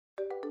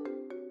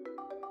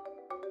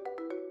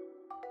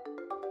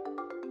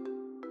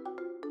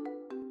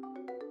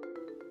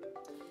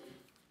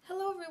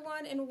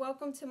everyone, and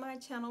welcome to my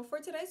channel. For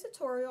today's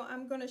tutorial,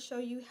 I'm going to show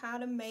you how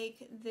to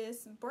make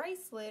this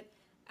bracelet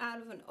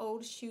out of an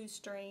old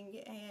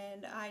shoestring,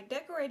 and I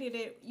decorated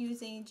it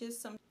using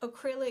just some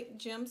acrylic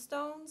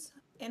gemstones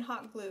and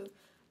hot glue.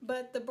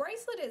 But the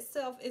bracelet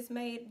itself is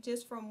made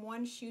just from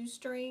one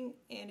shoestring,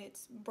 and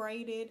it's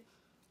braided,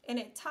 and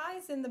it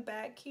ties in the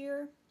back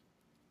here.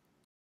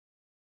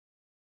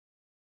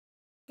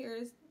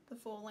 Here's the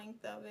full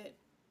length of it.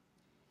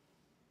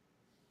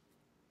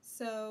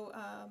 So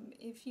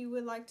if you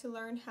would like to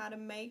learn how to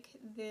make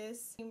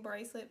this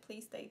bracelet,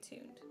 please stay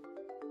tuned.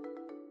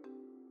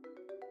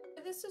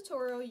 For this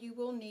tutorial, you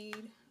will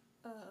need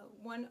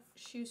one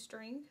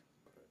shoestring,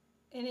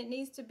 and it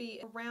needs to be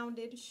a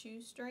rounded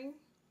shoestring,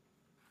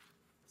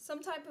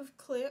 some type of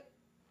clip,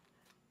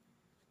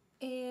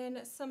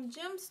 and some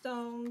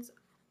gemstones.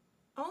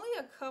 Only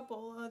a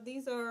couple.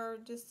 These are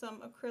just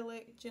some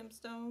acrylic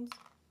gemstones.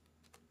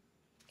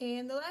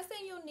 And the last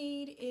thing you'll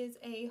need is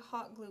a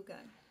hot glue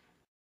gun.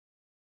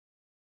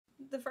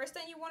 The first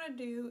thing you want to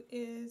do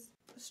is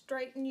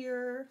straighten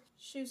your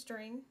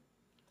shoestring.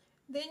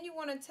 Then you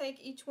want to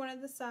take each one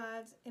of the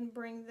sides and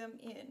bring them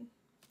in.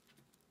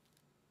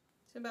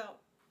 It's about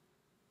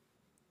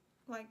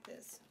like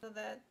this, so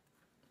that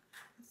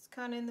it's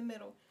kind of in the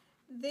middle.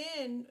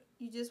 Then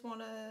you just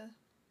want to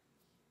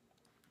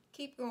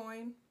keep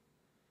going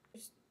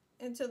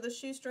until the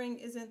shoestring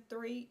is in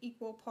 3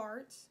 equal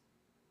parts.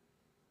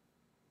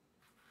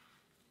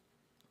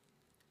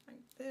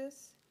 Like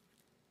this.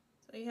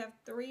 So you have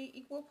 3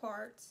 equal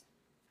parts,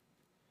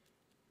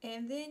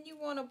 and then you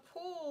want to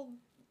pull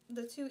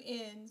the 2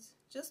 ends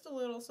just a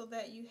little so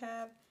that you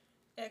have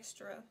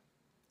extra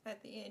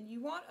at the end.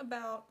 You want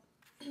about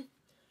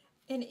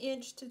 1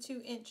 inch to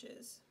 2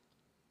 inches,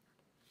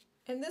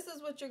 and this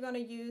is what you're going to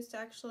use to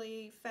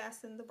actually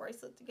fasten the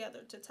bracelet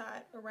together, to tie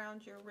it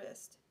around your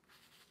wrist.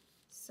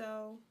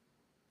 So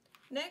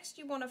next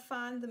you want to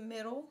find the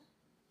middle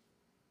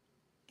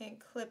and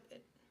clip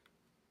it.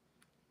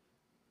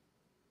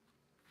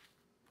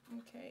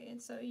 Okay, and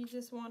so you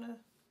just want to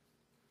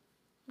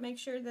make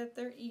sure that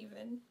they're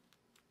even.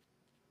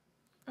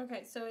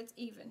 Okay, so it's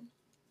even.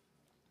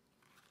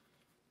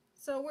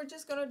 So we're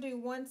just going to do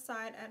one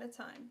side at a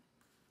time.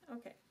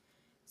 Okay,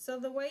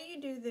 so the way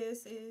you do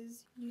this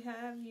is you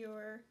have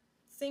your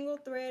single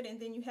thread and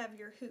then you have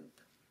your hoop.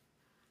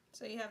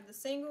 So you have the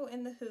single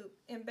and the hoop,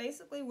 and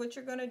basically what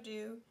you're going to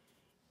do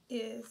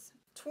is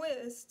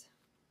twist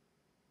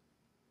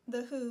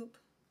the hoop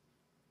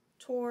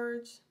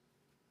towards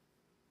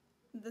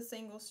the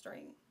single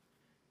string.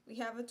 We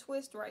have a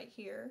twist right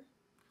here,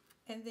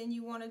 and then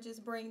you want to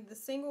just bring the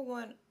single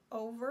one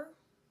over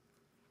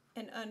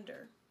and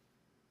under.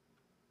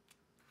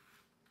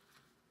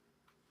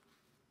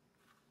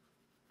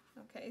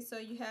 Okay, so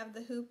you have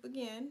the hoop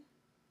again.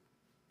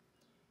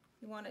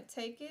 You want to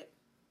take it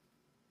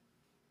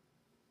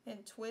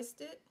and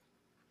twist it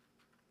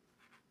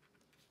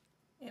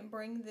and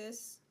bring the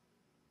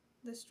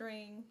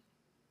string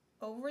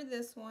over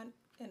this one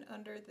and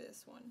under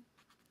this one.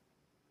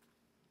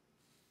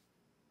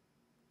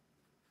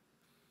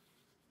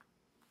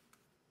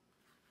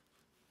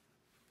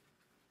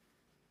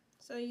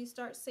 So you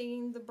start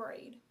seeing the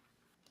braid.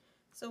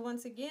 So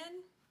once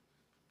again,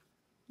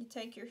 you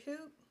take your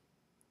hoop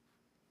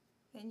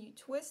and you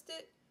twist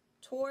it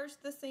towards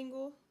the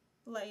single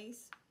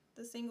lace,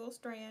 the single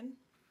strand,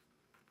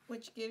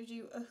 which gives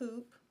you a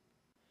hoop.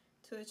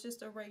 So it's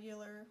just a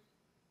regular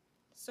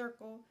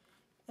circle,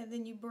 and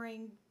then you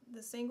bring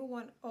the single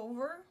one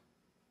over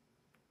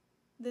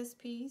this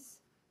piece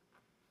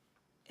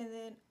and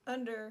then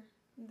under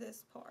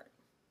this part.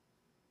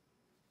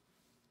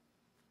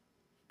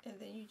 And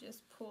then you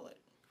just pull it.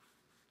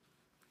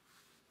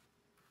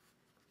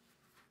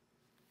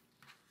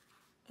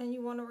 And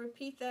you want to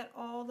repeat that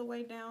all the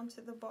way down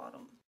to the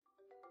bottom.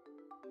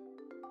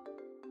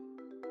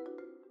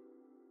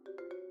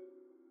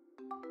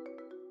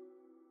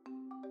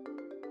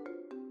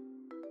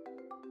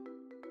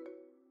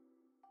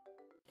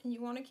 And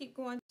you want to keep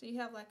going so you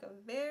have like a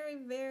very,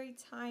 very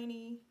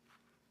tiny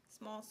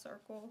small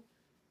circle.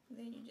 And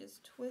then you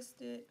just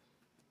twist it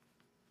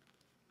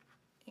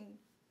and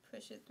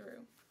push it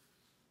through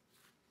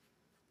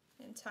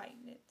and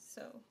tighten it.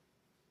 So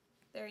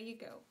there you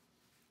go.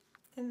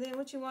 And then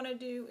what you want to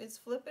do is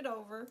flip it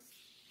over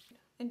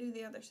and do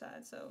the other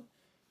side. So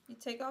you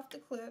take off the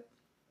clip,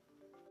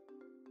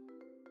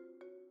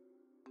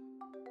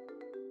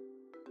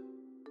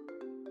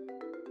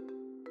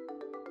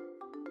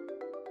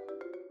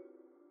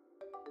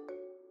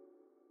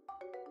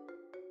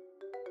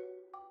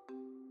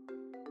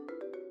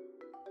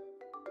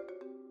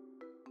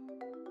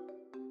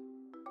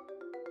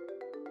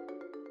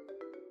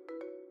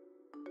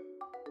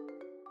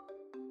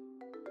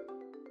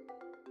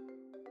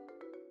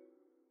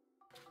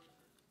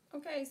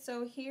 Okay,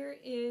 so here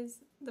is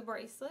the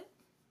bracelet,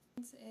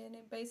 and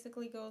it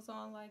basically goes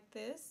on like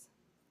this,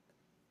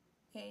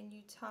 and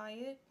you tie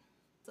it.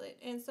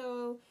 And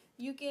so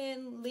you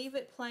can leave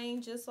it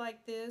plain just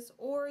like this,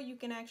 or you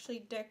can actually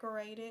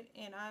decorate it,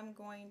 and I'm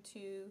going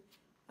to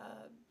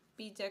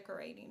be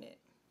decorating it.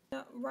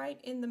 Now, right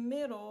in the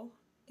middle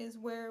is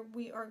where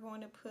we are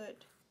going to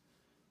put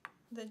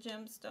the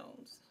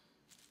gemstones.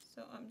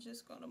 So I'm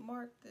just going to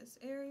mark this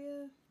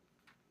area.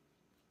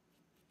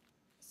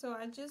 So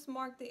I just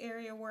marked the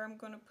area where I'm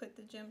going to put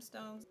the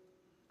gemstones.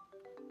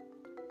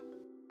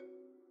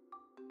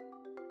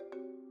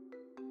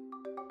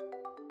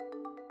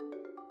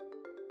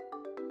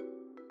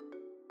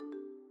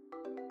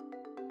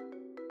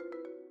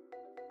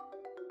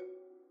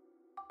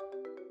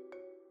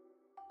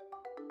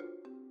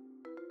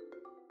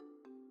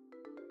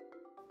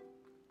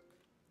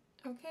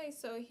 Okay,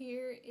 so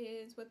here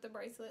is what the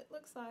bracelet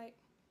looks like.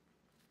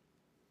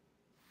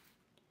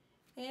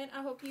 And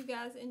I hope you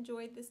guys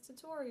enjoyed this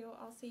tutorial.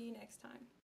 I'll see you next time.